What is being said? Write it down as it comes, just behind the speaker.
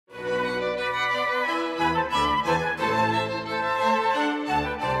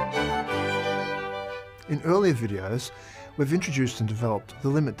In earlier videos, we've introduced and developed the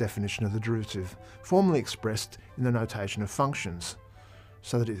limit definition of the derivative, formally expressed in the notation of functions.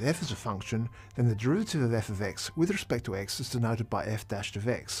 So that if f is a function, then the derivative of f of x with respect to x is denoted by f dash of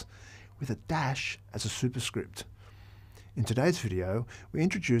x, with a dash as a superscript. In today's video, we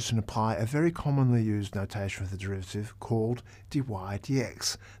introduce and apply a very commonly used notation for the derivative called dy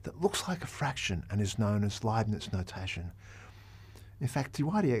dx that looks like a fraction and is known as Leibniz notation. In fact, dy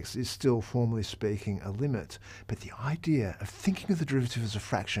dx is still, formally speaking, a limit, but the idea of thinking of the derivative as a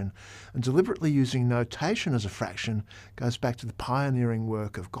fraction and deliberately using notation as a fraction goes back to the pioneering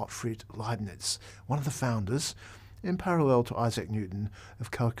work of Gottfried Leibniz, one of the founders, in parallel to Isaac Newton,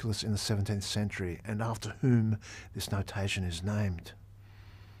 of calculus in the 17th century, and after whom this notation is named.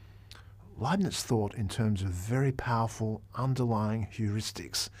 Leibniz thought in terms of very powerful underlying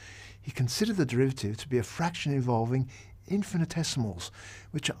heuristics. He considered the derivative to be a fraction involving infinitesimals,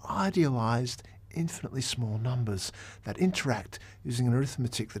 which are idealized, infinitely small numbers that interact using an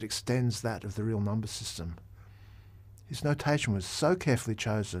arithmetic that extends that of the real number system. His notation was so carefully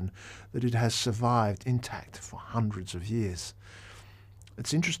chosen that it has survived intact for hundreds of years.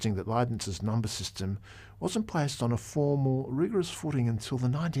 It's interesting that Leibniz's number system wasn't placed on a formal, rigorous footing until the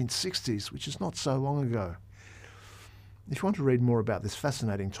 1960s, which is not so long ago. If you want to read more about this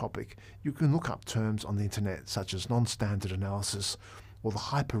fascinating topic, you can look up terms on the internet such as non-standard analysis or the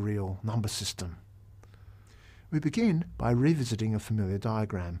hyperreal number system. We begin by revisiting a familiar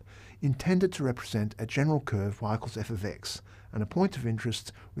diagram intended to represent a general curve y equals f of x and a point of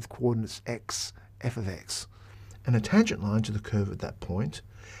interest with coordinates x, f of x, and a tangent line to the curve at that point,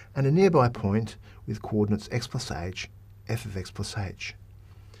 and a nearby point with coordinates x plus h, f of x plus h.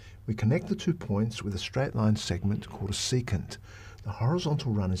 We connect the 2 points with a straight line segment called a secant. The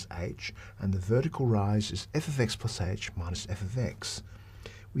horizontal run is h, and the vertical rise is f of x plus h minus f of x.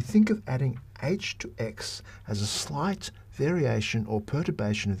 We think of adding h to x as a slight variation or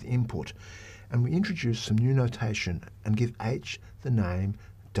perturbation of the input, and we introduce some new notation and give h the name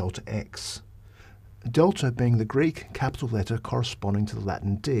delta x. Delta being the Greek capital letter corresponding to the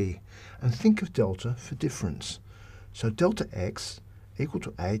Latin d, and think of delta for difference. So delta x equal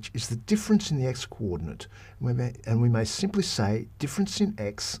to h is the difference in the x-coordinate, and we may simply say difference in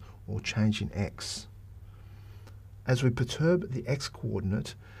x or change in x. As we perturb the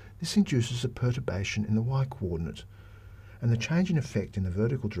x-coordinate, this induces a perturbation in the y-coordinate, and the change in effect in the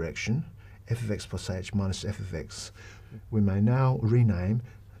vertical direction, f of x plus h minus f of x, we may now rename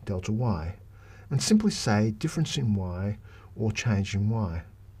delta y, and simply say difference in y or change in y.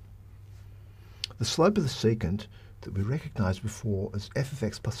 The slope of the secant that we recognised before as f of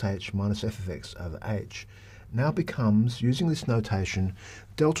x plus h minus f of x over h now becomes, using this notation,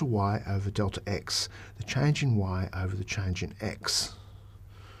 delta y over delta x, the change in y over the change in x.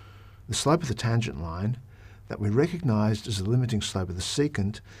 The slope of the tangent line, that we recognised as the limiting slope of the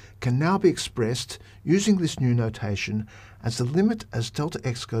secant, can now be expressed using this new notation as the limit as delta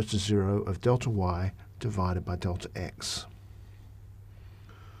x goes to 0 of delta y divided by delta x.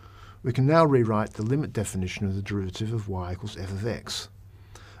 We can now rewrite the limit definition of the derivative of y equals f of x,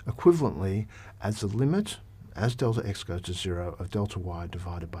 equivalently as the limit as delta x goes to 0 of delta y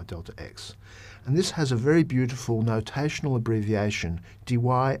divided by delta x. And this has a very beautiful notational abbreviation, dy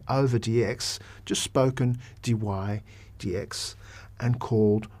over dx, just spoken dy dx, and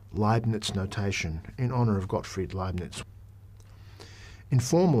called Leibniz notation, in honour of Gottfried Leibniz.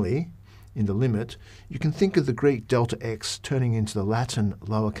 Informally, in the limit, you can think of the Greek delta x turning into the Latin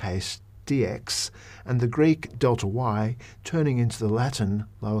lowercase dx, and the Greek delta y turning into the Latin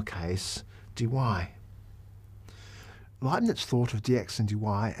lowercase dy. Leibniz thought of dx and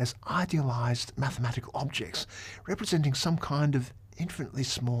dy as idealized mathematical objects, representing some kind of infinitely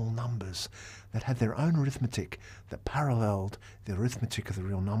small numbers that had their own arithmetic that paralleled the arithmetic of the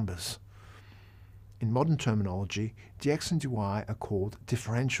real numbers. In modern terminology, dx and dy are called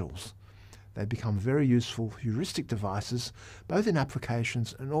differentials. They become very useful heuristic devices, both in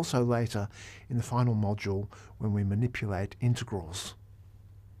applications and also later in the final module when we manipulate integrals.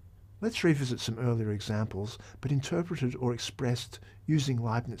 Let's revisit some earlier examples, but interpreted or expressed using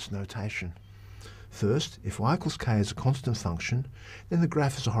Leibniz notation. First, if y equals k is a constant function, then the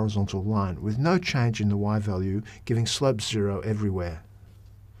graph is a horizontal line with no change in the y value, giving slope 0 everywhere.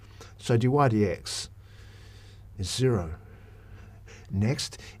 So dy dx is 0.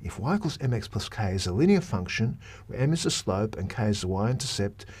 Next, if y equals mx plus k is a linear function, where m is the slope and k is the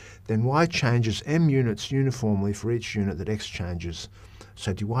y-intercept, then y changes m units uniformly for each unit that x changes.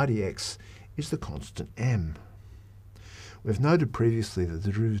 So dy dx is the constant m. We've noted previously that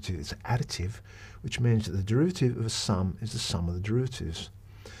the derivative is additive, which means that the derivative of a sum is the sum of the derivatives.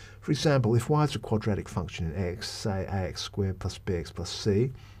 For example, if y is a quadratic function in x, say ax squared plus bx plus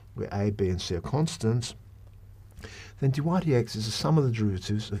c, where a, b and c are constants, then dy dx is the sum of the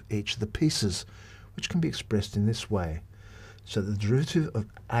derivatives of each of the pieces, which can be expressed in this way. So the derivative of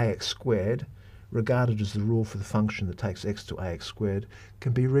ax squared, regarded as the rule for the function that takes x to ax squared,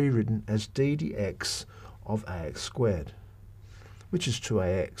 can be rewritten as d dx of ax squared, which is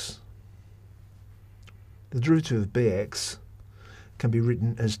 2ax. The derivative of bx can be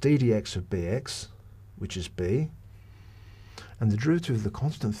written as d dx of bx, which is b, and the derivative of the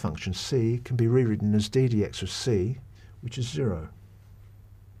constant function c can be rewritten as d dx of c, which is 0.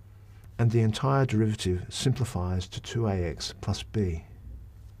 And the entire derivative simplifies to 2ax plus b.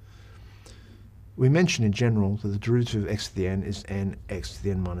 We mention in general that the derivative of x to the n is n x to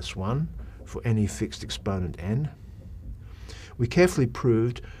the n minus 1 for any fixed exponent n. We carefully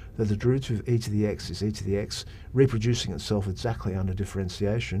proved that the derivative of e to the x is e to the x, reproducing itself exactly under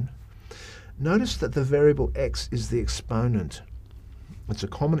differentiation. Notice that the variable x is the exponent. It's a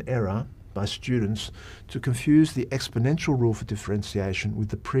common error by students to confuse the exponential rule for differentiation with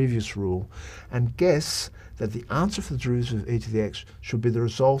the previous rule and guess that the answer for the derivative of e to the x should be the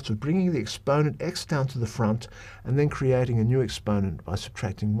result of bringing the exponent x down to the front and then creating a new exponent by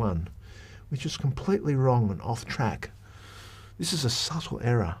subtracting 1, which is completely wrong and off track. This is a subtle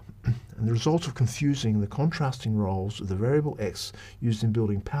error and the result of confusing the contrasting roles of the variable x used in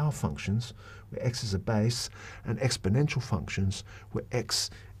building power functions, where x is a base, and exponential functions, where x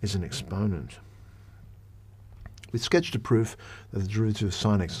is an exponent. We sketched a proof that the derivative of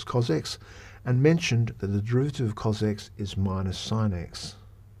sin x is cos x and mentioned that the derivative of cos x is minus sin x.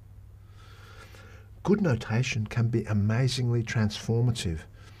 Good notation can be amazingly transformative.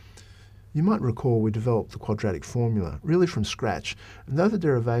 You might recall we developed the quadratic formula, really from scratch, and though the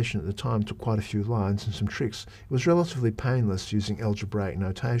derivation at the time took quite a few lines and some tricks, it was relatively painless using algebraic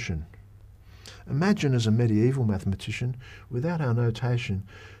notation. Imagine as a medieval mathematician, without our notation,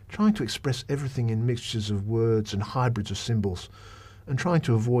 trying to express everything in mixtures of words and hybrids of symbols, and trying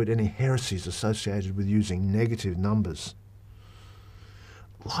to avoid any heresies associated with using negative numbers.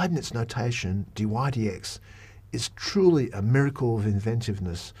 Leibniz notation, dy dx, is truly a miracle of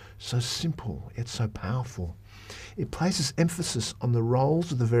inventiveness, so simple yet so powerful. It places emphasis on the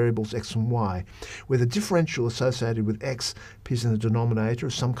roles of the variables x and y, where the differential associated with x appears in the denominator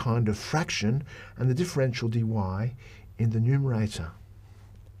as some kind of fraction and the differential dy in the numerator.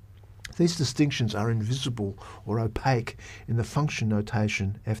 These distinctions are invisible or opaque in the function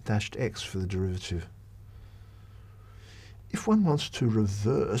notation f-x for the derivative. If one wants to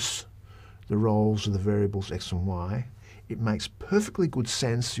reverse the roles of the variables x and y, it makes perfectly good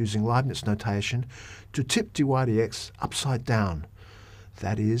sense using Leibniz notation to tip dy dx upside down.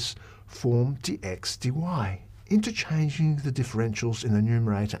 That is, form dx dy, interchanging the differentials in the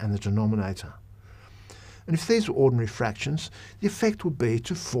numerator and the denominator. And if these were ordinary fractions, the effect would be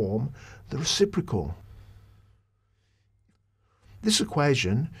to form the reciprocal. This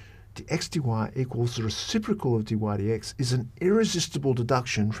equation, dx dy equals the reciprocal of dy dx, is an irresistible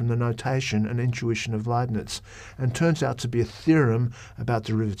deduction from the notation and intuition of Leibniz, and turns out to be a theorem about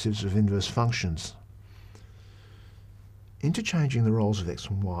derivatives of inverse functions. Interchanging the roles of x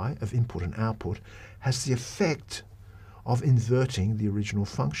and y, of input and output, has the effect of inverting the original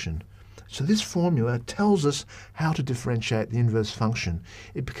function. So this formula tells us how to differentiate the inverse function.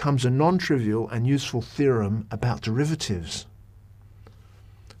 It becomes a non-trivial and useful theorem about derivatives.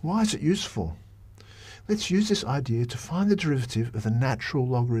 Why is it useful? Let's use this idea to find the derivative of the natural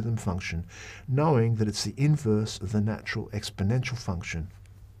logarithm function, knowing that it's the inverse of the natural exponential function.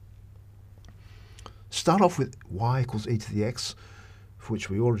 Start off with y equals e to the x, for which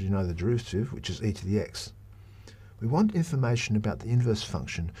we already know the derivative, which is e to the x. We want information about the inverse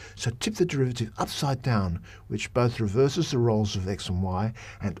function, so tip the derivative upside down, which both reverses the roles of x and y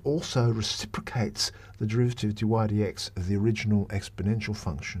and also reciprocates the derivative dy dx of the original exponential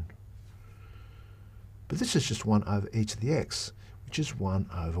function. But this is just 1 over e to the x, which is 1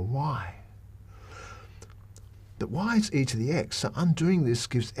 over y. But y is e to the x, so undoing this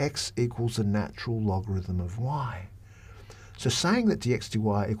gives x equals the natural logarithm of y. So saying that dx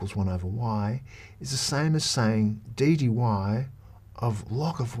dy equals 1 over y is the same as saying d dy of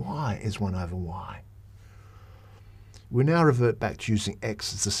log of y is 1 over y. We now revert back to using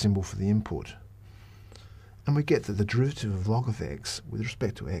x as the symbol for the input. And we get that the derivative of log of x with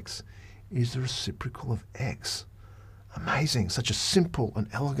respect to x is the reciprocal of x. Amazing, such a simple and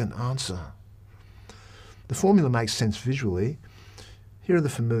elegant answer. The formula makes sense visually. Here are the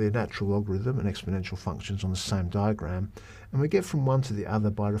familiar natural logarithm and exponential functions on the same diagram, and we get from one to the other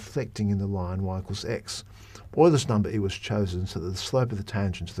by reflecting in the line y equals x. Euler's number e was chosen so that the slope of the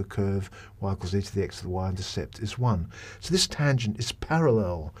tangent to the curve y equals e to the x of the y-intercept is 1. So this tangent is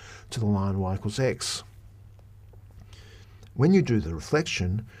parallel to the line y equals x. When you do the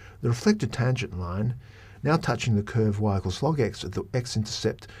reflected tangent line, now touching the curve y equals log x at the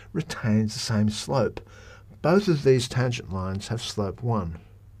x-intercept, retains the same slope. Both of these tangent lines have slope 1.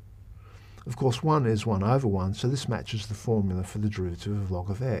 Of course, 1 is 1 over 1, so this matches the formula for the derivative of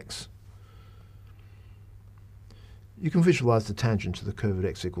log of x. You can visualize the tangent to the curve at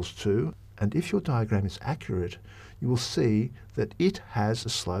x equals 2, and if your diagram is accurate, you will see that it has a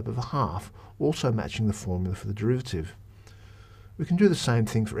slope of a half, also matching the formula for the derivative. We can do the same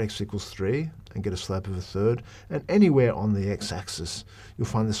thing for x equals 3 and get a slope of a third, and anywhere on the x-axis you'll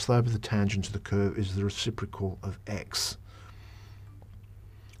find the slope of the tangent to the curve is the reciprocal of x.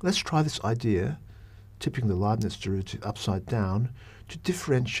 Let's try this idea, tipping the Leibniz derivative upside down, to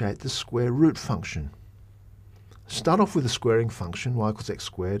differentiate the square root function. Start off with the squaring function y equals x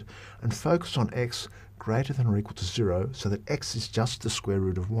squared and focus on x greater than or equal to 0 so that x is just the square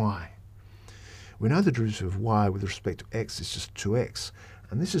root of y. We know the derivative of y with respect to x is just 2x,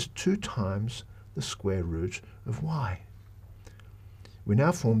 and this is 2 times the square root of y. We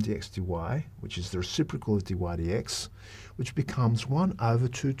now form dx dy, which is the reciprocal of dy dx, which becomes 1 over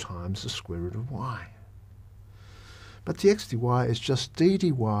 2 times the square root of y. But dx dy is just d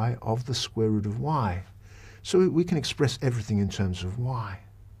dy of the square root of y, so we can express everything in terms of y.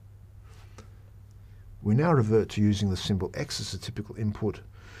 We now revert to using the symbol x as a typical input,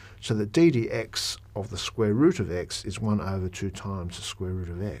 so that d dx of the square root of x is 1 over 2 times the square root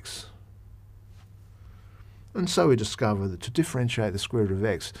of x. And so we discover that to differentiate the square root of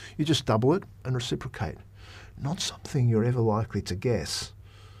x, you just double it and reciprocate. Not something you're ever likely to guess.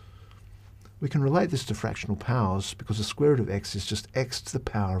 We can relate this to fractional powers because the square root of x is just x to the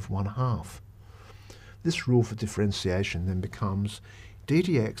power of 1/2. This rule for differentiation then becomes d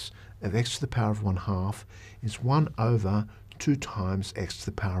dx of x to the power of 1/2 is 1 over 2 times x to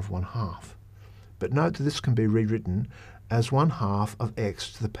the power of 1/2. But note that this can be rewritten as 1/2 of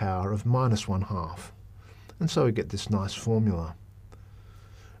x to the power of minus 1/2. And so we get this nice formula.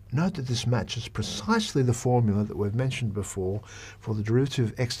 Note that this matches precisely the formula that we've mentioned before for the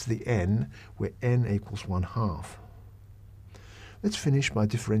derivative of x to the n, where n equals 1/2. Let's finish by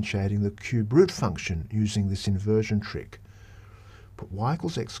differentiating the cube root function using this inversion trick. Put y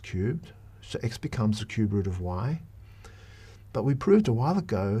equals x cubed, so x becomes the cube root of y. But we proved a while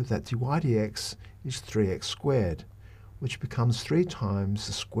ago that dy dx is 3x squared, which becomes 3 times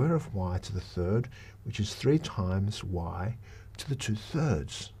the square of y to the third, which is 3 times y to the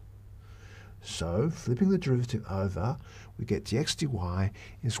 2/3. So, flipping the derivative over, we get dx dy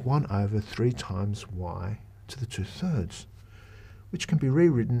is 1 over 3 times y to the 2/3, which can be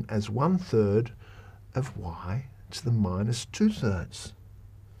rewritten as 1/3 of y to the minus 2/3.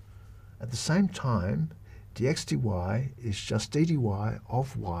 At the same time, dx dy is just d dy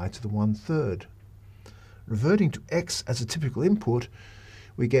of y to the 1/3. Reverting to x as a typical input,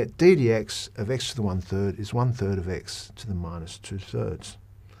 we get d dx of x to the 1/3 is 1/3 of x to the minus 2/3.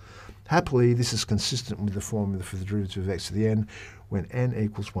 Happily, this is consistent with the formula for the derivative of x to the n when n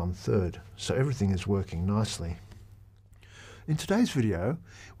equals 1/3, so everything is working nicely. In today's video,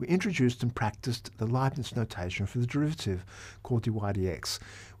 we introduced and practiced the Leibniz notation for the derivative called dy dx,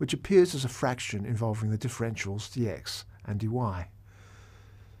 which appears as a fraction involving the differentials dx and dy.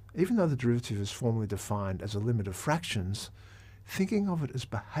 Even though the derivative is formally defined as a limit of fractions, thinking of it as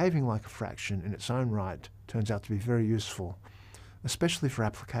behaving like a fraction in its own right turns out to be very useful, especially for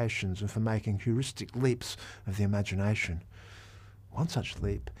applications and for making heuristic leaps of the imagination. One such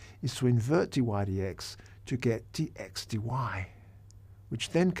leap is to invert dy dx to get dx dy, which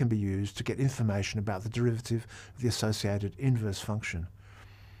then can be used to get information about the derivative of the associated inverse function.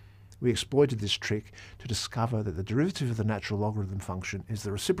 We exploited this trick to discover that the derivative of the natural logarithm function is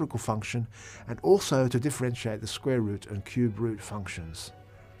the reciprocal function, and also to differentiate the square root and cube root functions.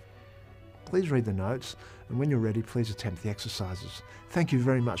 Please read the notes, and when you're ready, please attempt the exercises. Thank you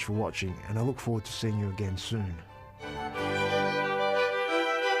very much for watching, and I look forward to seeing you again soon.